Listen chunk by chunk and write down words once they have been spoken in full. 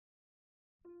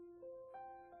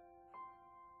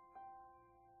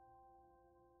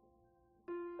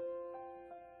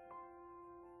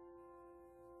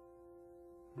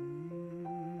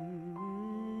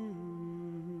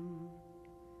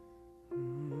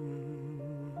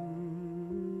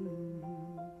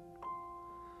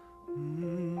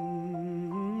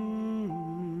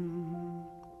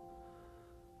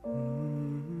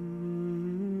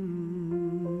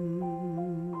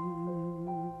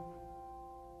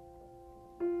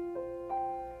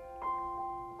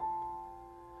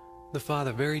The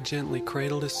father very gently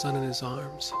cradled his son in his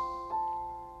arms.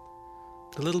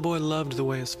 The little boy loved the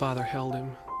way his father held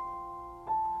him,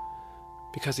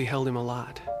 because he held him a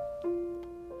lot.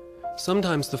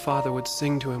 Sometimes the father would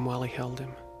sing to him while he held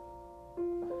him.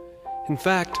 In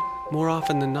fact, more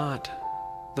often than not,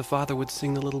 the father would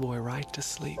sing the little boy right to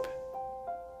sleep.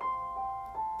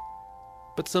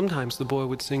 But sometimes the boy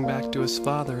would sing back to his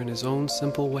father in his own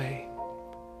simple way.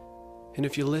 And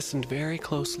if you listened very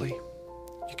closely,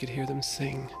 you could hear them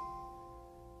sing.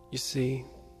 You see,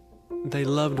 they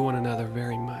loved one another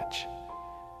very much,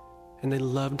 and they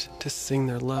loved to sing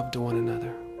their love to one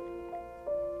another.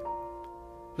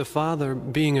 The father,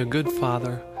 being a good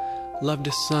father, loved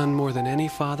his son more than any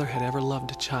father had ever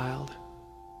loved a child,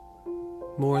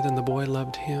 more than the boy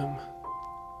loved him.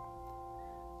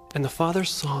 And the father's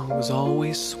song was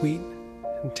always sweet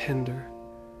and tender,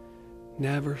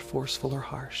 never forceful or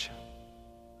harsh.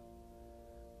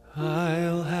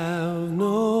 I'll have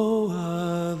no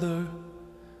other,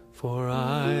 for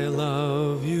I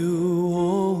love you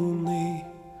only.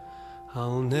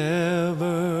 I'll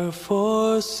never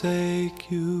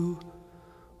forsake you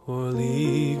or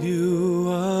leave you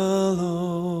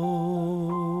alone.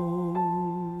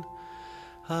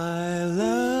 I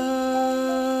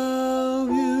love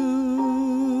you.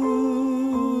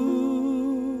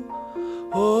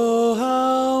 Oh,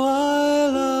 how I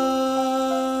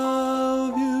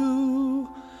love you.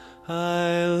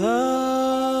 I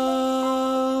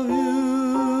love you.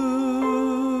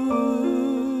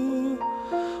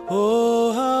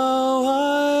 Oh, how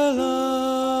I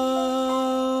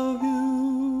love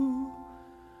you.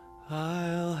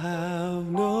 I'll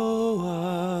have no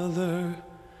other,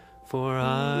 for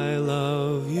I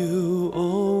love you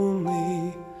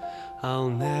only. I'll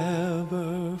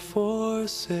never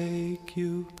forsake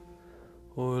you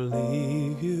or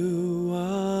leave you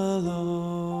alone.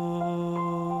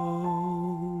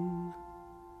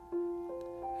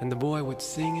 And the boy would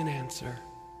sing in answer,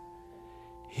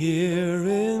 here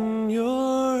in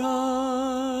your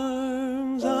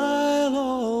arms I'll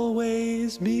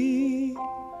always be,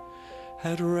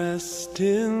 at rest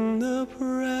in the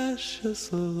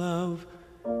precious love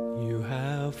you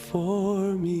have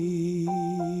for me.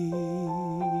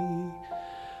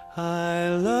 I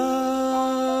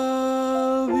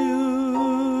love you.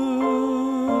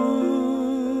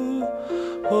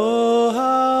 Oh,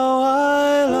 how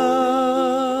I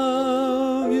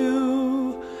love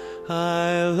you.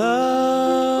 I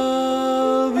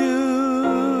love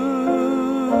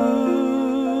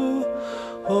you.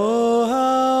 Oh,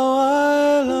 how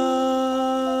I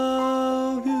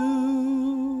love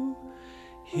you.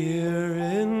 Here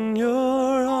in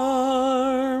your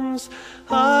arms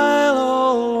I'll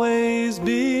always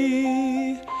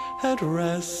be, at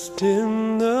rest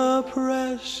in the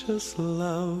precious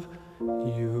love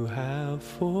you have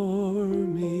for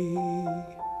me.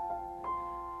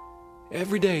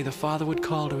 Every day the father would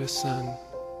call to his son,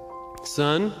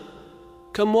 "Son,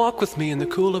 come walk with me in the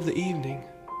cool of the evening."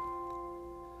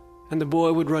 And the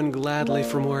boy would run gladly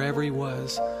from wherever he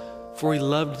was, for he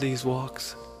loved these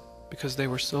walks because they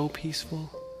were so peaceful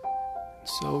and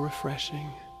so refreshing,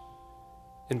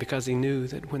 and because he knew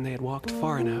that when they had walked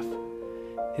far enough,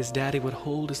 his daddy would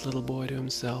hold his little boy to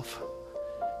himself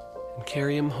and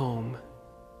carry him home,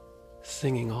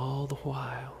 singing all the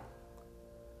while,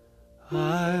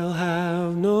 I'll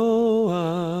have no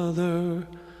other,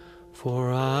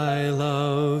 for I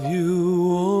love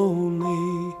you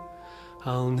only.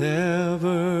 I'll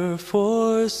never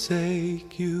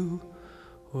forsake you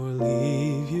or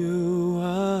leave you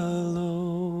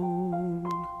alone.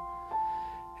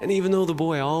 And even though the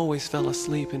boy always fell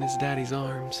asleep in his daddy's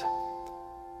arms,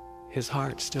 his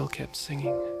heart still kept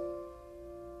singing.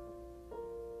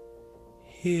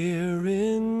 Here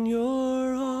in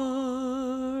your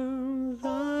arms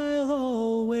I'll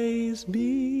always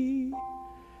be,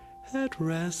 at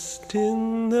rest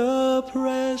in the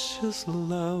precious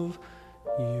love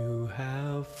you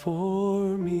have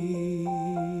for me.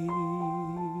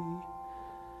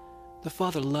 The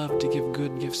father loved to give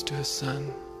good gifts to his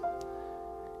son.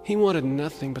 He wanted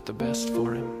nothing but the best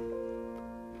for him.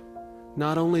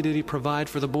 Not only did he provide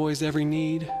for the boy's every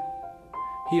need,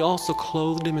 he also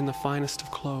clothed him in the finest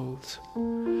of clothes,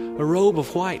 a robe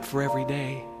of white for every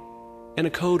day, and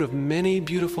a coat of many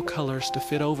beautiful colors to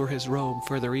fit over his robe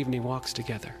for their evening walks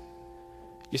together.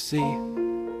 You see,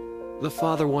 the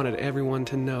father wanted everyone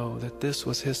to know that this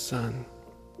was his son,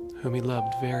 whom he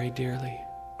loved very dearly.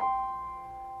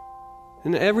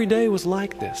 And every day was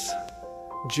like this,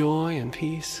 joy and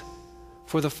peace,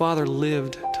 for the father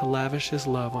lived to lavish his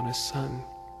love on his son,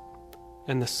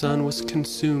 and the son was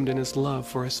consumed in his love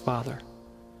for his father,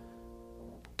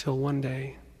 till one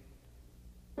day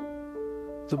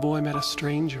the boy met a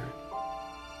stranger,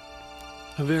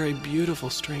 a very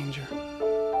beautiful stranger,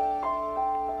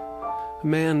 a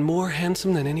man more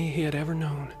handsome than any he had ever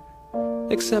known,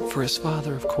 except for his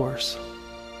father, of course.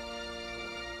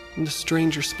 And the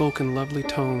stranger spoke in lovely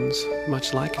tones,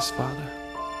 much like his father.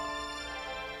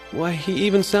 Why, he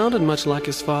even sounded much like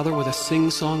his father, with a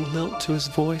sing-song lilt to his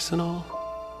voice and all.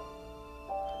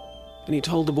 And he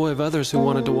told the boy of others who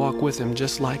wanted to walk with him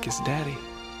just like his daddy.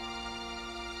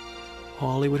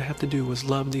 All he would have to do was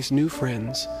love these new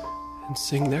friends and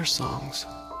sing their songs.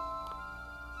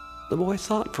 The boy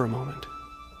thought for a moment.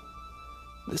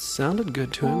 This sounded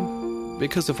good to him,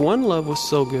 because if one love was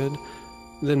so good,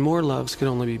 then more loves could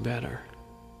only be better.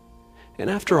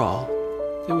 And after all,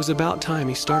 it was about time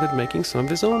he started making some of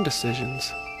his own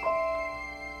decisions.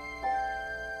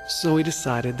 So he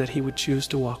decided that he would choose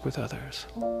to walk with others.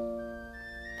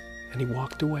 And he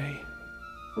walked away.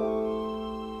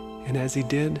 And as he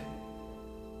did,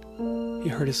 he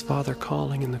heard his father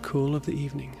calling in the cool of the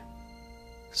evening,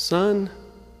 "Son,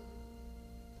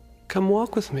 come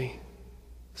walk with me.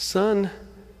 Son,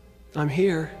 I'm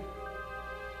here."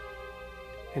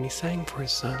 And he sang for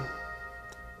his son.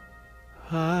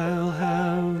 "I'll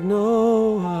have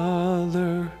no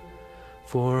other,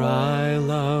 for I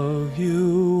love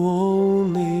you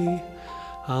only.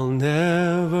 I'll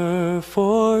never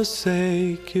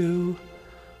forsake you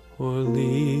or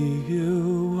leave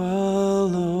you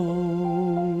alone."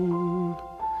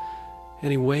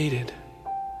 And he waited,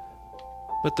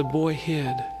 but the boy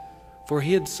hid, for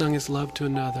he had sung his love to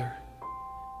another.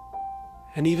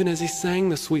 And even as he sang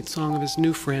the sweet song of his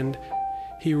new friend,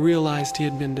 he realized he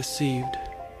had been deceived.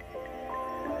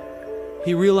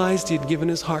 He realized he had given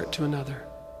his heart to another,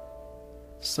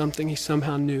 something he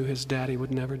somehow knew his daddy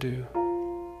would never do.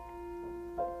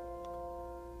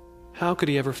 How could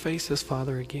he ever face his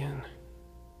father again?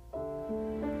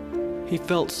 He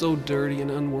felt so dirty and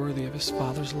unworthy of his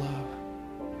father's love.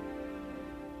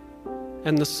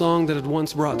 And the song that had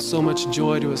once brought so much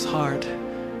joy to his heart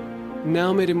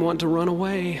now made him want to run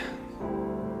away.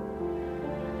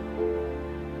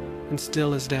 And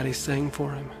still his daddy sang for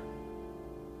him,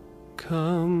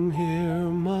 "Come here,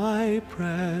 my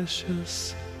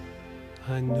precious.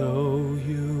 I know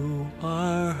you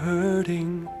are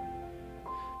hurting.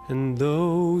 And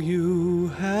though you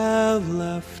have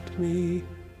left me,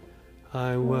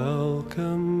 I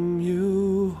welcome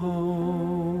you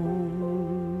home."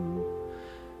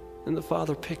 And the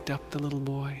father picked up the little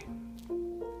boy,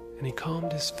 and he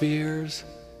calmed his fears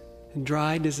and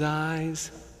dried his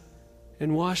eyes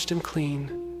and washed him clean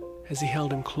as he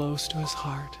held him close to his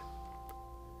heart,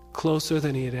 closer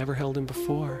than he had ever held him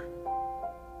before.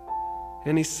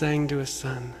 And he sang to his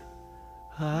son,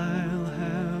 "I'll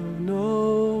have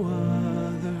no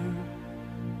other,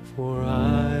 for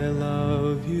I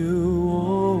love you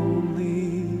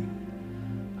only.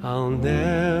 I'll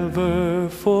never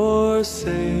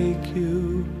forsake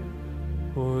you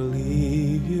or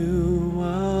leave you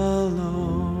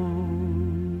alone."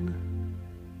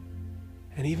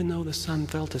 And even though the son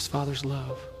felt his father's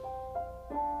love,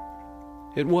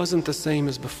 it wasn't the same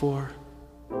as before,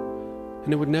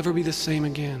 and it would never be the same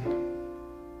again.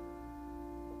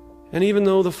 And even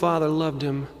though the father loved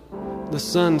him, the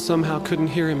son somehow couldn't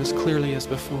hear him as clearly as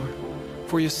before.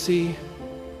 For you see,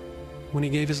 when he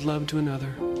gave his love to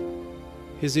another,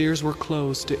 his ears were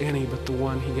closed to any but the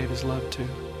one he gave his love to.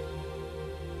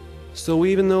 So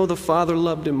even though the father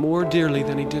loved him more dearly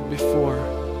than he did before,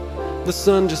 the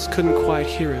son just couldn't quite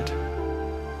hear it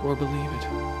or believe it.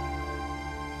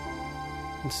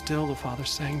 And still the father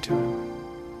sang to him,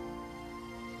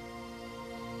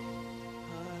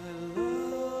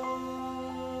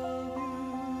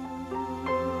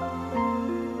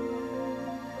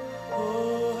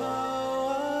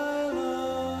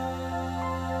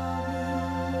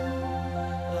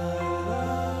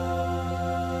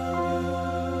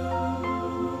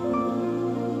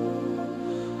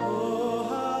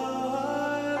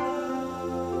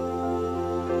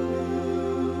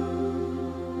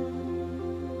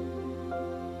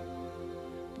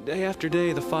 Day after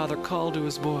day, the father called to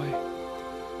his boy.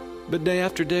 But day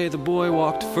after day, the boy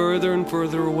walked further and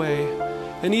further away,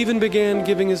 and even began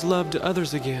giving his love to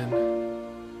others again,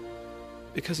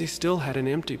 because he still had an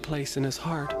empty place in his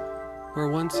heart where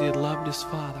once he had loved his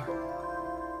father,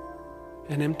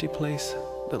 an empty place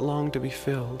that longed to be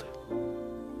filled.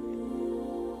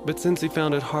 But since he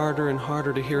found it harder and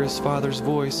harder to hear his father's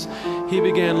voice, he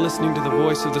began listening to the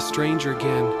voice of the stranger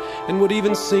again, and would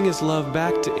even sing his love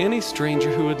back to any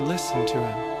stranger who would listen to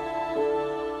him.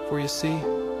 For you see,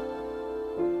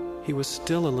 he was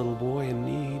still a little boy in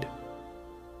need.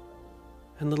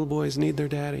 And little boys need their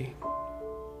daddy.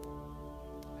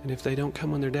 And if they don't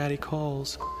come when their daddy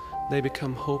calls, they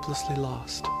become hopelessly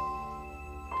lost.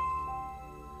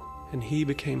 And he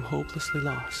became hopelessly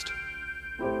lost.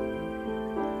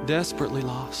 Desperately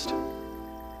lost.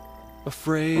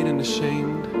 Afraid and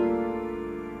ashamed.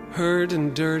 Hurt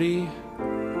and dirty.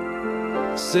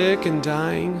 Sick and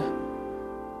dying.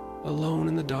 Alone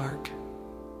in the dark.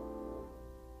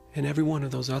 And every one of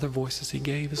those other voices he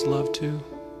gave his love to,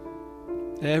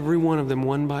 every one of them,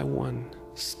 one by one,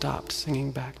 stopped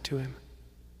singing back to him.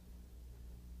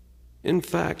 In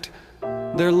fact,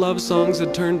 their love songs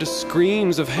had turned to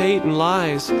screams of hate and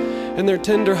lies, and their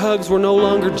tender hugs were no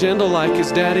longer gentle like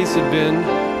his daddy's had been.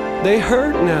 They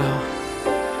hurt now.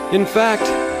 In fact,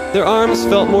 their arms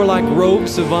felt more like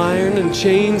ropes of iron and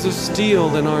chains of steel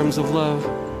than arms of love.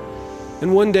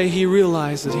 And one day he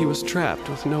realized that he was trapped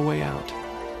with no way out.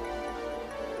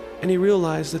 And he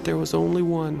realized that there was only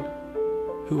one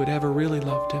who had ever really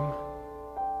loved him.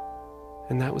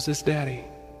 And that was his daddy.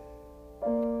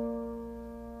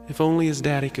 If only his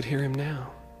daddy could hear him now.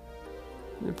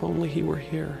 If only he were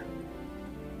here.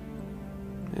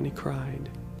 And he cried,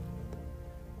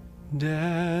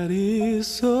 "Daddy,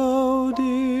 so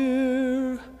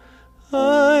dear,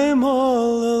 I'm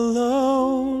all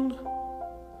alone.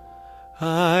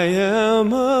 I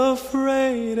am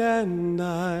afraid and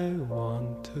I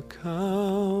want to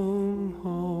come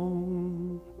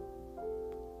home."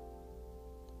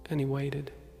 And he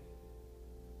waited.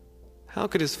 How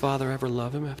could his father ever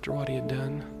love him after what he had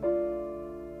done?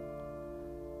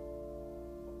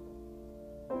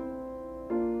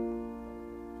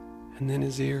 And then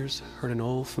his ears heard an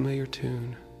old familiar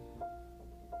tune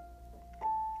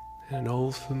and an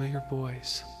old familiar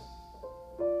voice,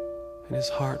 and his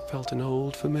heart felt an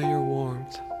old familiar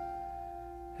warmth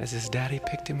as his daddy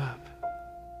picked him up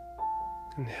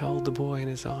and held the boy in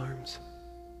his arms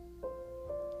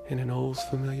in an old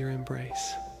familiar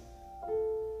embrace.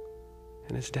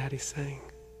 And his daddy sang,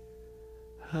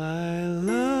 "I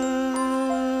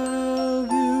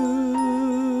love you.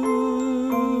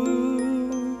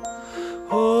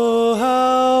 Oh,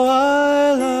 how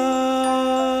I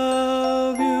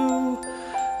love you.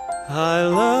 I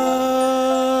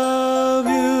love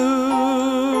you.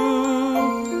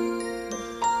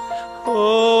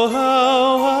 Oh,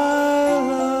 how I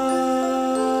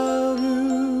love you."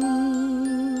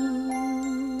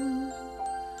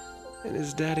 And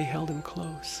his daddy held him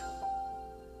close.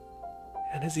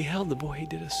 And as he held the boy, he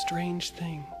did a strange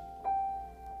thing.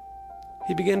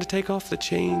 He began to take off the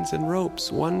chains and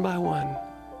ropes one by one,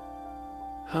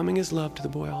 humming his love to the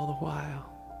boy all the while.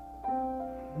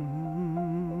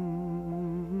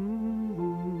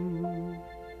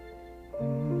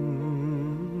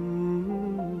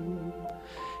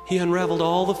 He unraveled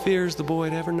all the fears the boy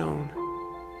had ever known.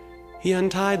 He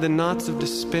untied the knots of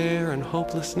despair and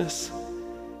hopelessness,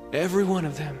 every one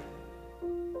of them.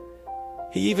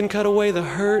 He even cut away the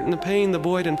hurt and the pain the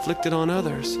boy had inflicted on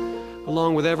others,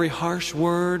 along with every harsh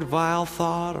word, vile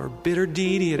thought, or bitter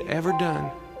deed he had ever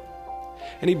done.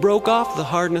 And he broke off the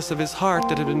hardness of his heart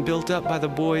that had been built up by the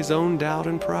boy's own doubt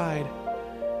and pride.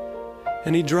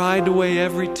 And he dried away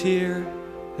every tear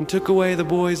and took away the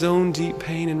boy's own deep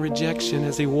pain and rejection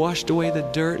as he washed away the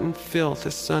dirt and filth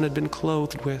his son had been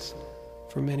clothed with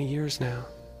for many years now.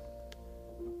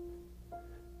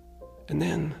 And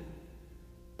then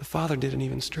the father did an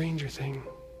even stranger thing.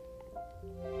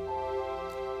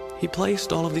 He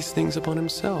placed all of these things upon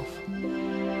himself.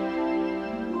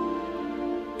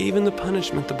 Even the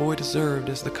punishment the boy deserved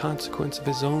as the consequence of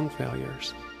his own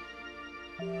failures.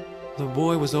 The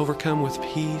boy was overcome with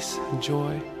peace and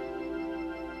joy.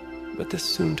 But this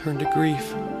soon turned to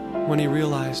grief when he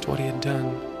realized what he had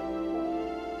done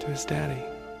to his daddy.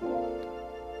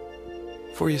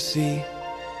 For you see,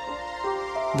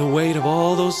 the weight of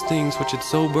all those things which had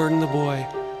so burdened the boy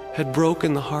had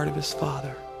broken the heart of his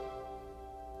father.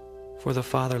 For the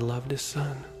father loved his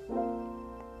son.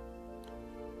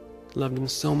 Loved him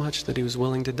so much that he was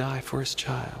willing to die for his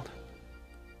child.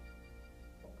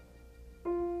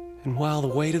 And while the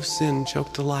weight of sin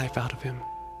choked the life out of him,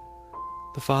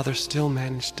 the father still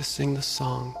managed to sing the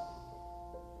song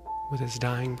with his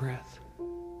dying breath.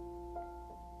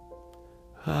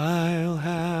 I'll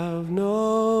have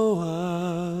no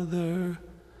other,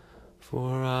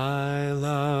 for I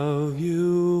love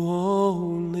you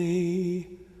only.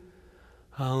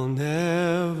 I'll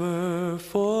never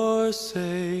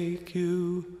forsake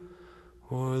you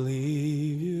or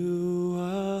leave you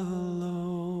alone.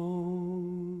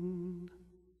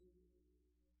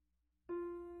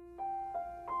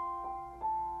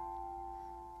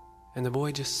 And the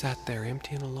boy just sat there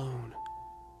empty and alone,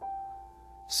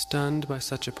 stunned by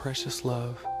such a precious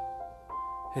love,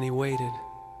 and he waited,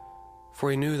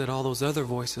 for he knew that all those other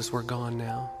voices were gone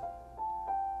now.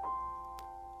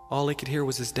 All he could hear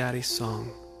was his daddy's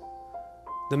song,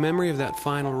 the memory of that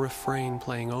final refrain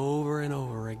playing over and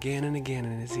over again and again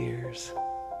in his ears.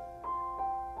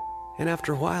 And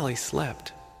after a while he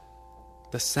slept,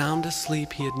 the soundest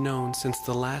sleep he had known since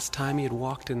the last time he had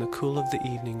walked in the cool of the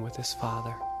evening with his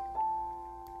father.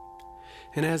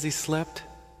 And as he slept,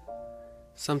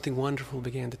 something wonderful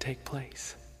began to take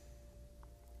place.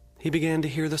 He began to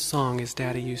hear the song his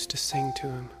daddy used to sing to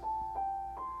him.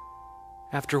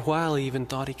 After a while, he even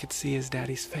thought he could see his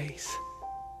daddy's face.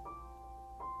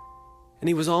 And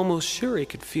he was almost sure he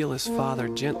could feel his father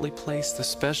gently place the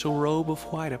special robe of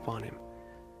white upon him,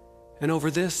 and over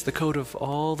this the coat of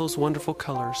all those wonderful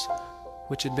colors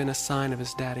which had been a sign of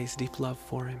his daddy's deep love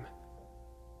for him.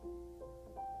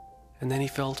 And then he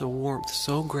felt a warmth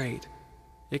so great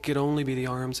it could only be the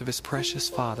arms of his precious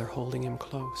father holding him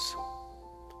close.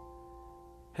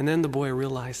 And then the boy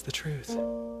realized the truth.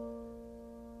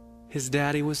 His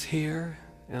daddy was here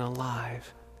and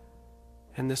alive,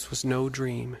 and this was no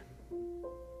dream,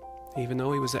 even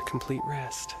though he was at complete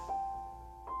rest.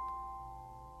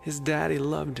 His daddy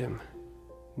loved him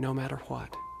no matter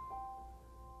what.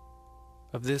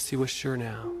 Of this he was sure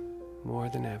now, more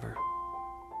than ever.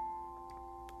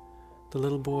 The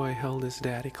little boy held his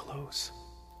daddy close,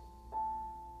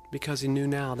 because he knew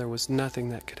now there was nothing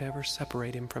that could ever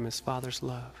separate him from his father's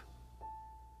love,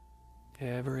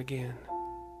 ever again.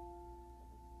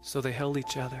 So they held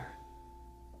each other,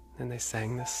 and they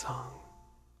sang this song.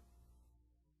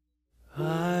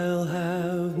 I'll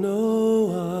have no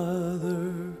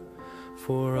other,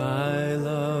 for I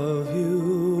love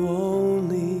you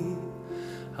only.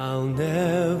 I'll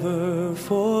never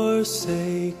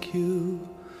forsake you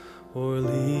or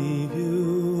leave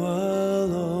you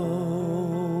alone.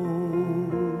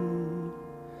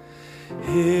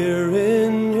 Here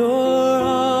in your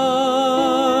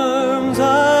arms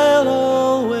I'll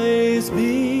always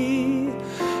be,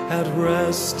 at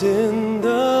rest in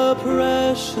the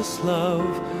precious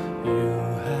love you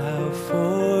have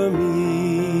for